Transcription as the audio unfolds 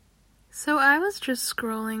So I was just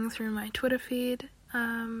scrolling through my Twitter feed,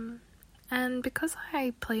 and because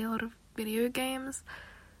I play a lot of video games,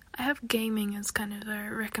 I have gaming as kind of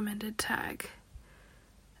a recommended tag.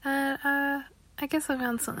 And, I guess I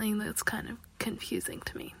found something that's kind of confusing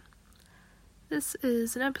to me. This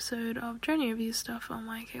is an episode of Journey Review Stuff on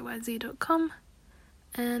mykyz.com,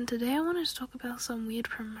 and today I wanted to talk about some weird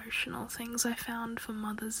promotional things I found for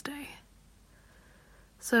Mother's Day.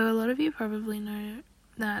 So a lot of you probably know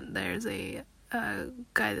that there's a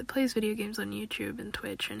guy that plays video games on YouTube and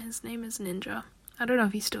Twitch, and his name is Ninja. I don't know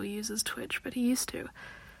if he still uses Twitch, but he used to.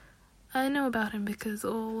 I know about him because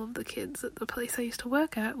all of the kids at the place I used to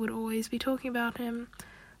work at would always be talking about him.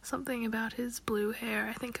 Something about his blue hair,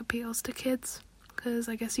 I think, appeals to kids, because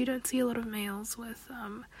I guess you don't see a lot of males with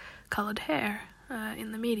coloured hair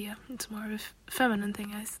in the media. It's more of a feminine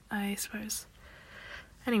thing, I suppose.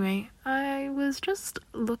 Anyway, I was just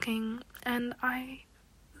looking, and I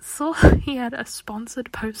saw he had a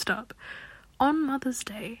sponsored post up on Mother's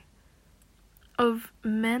Day of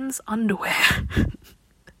men's underwear.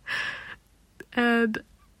 And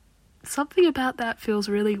something about that feels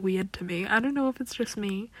really weird to me. I don't know if it's just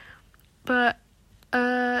me, but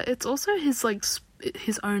it's also his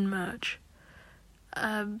own merch.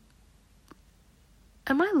 Am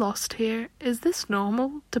I lost here? Is this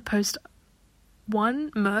normal to post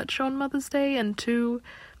one, merch on Mother's Day, and two,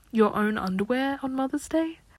 your own underwear on Mother's Day?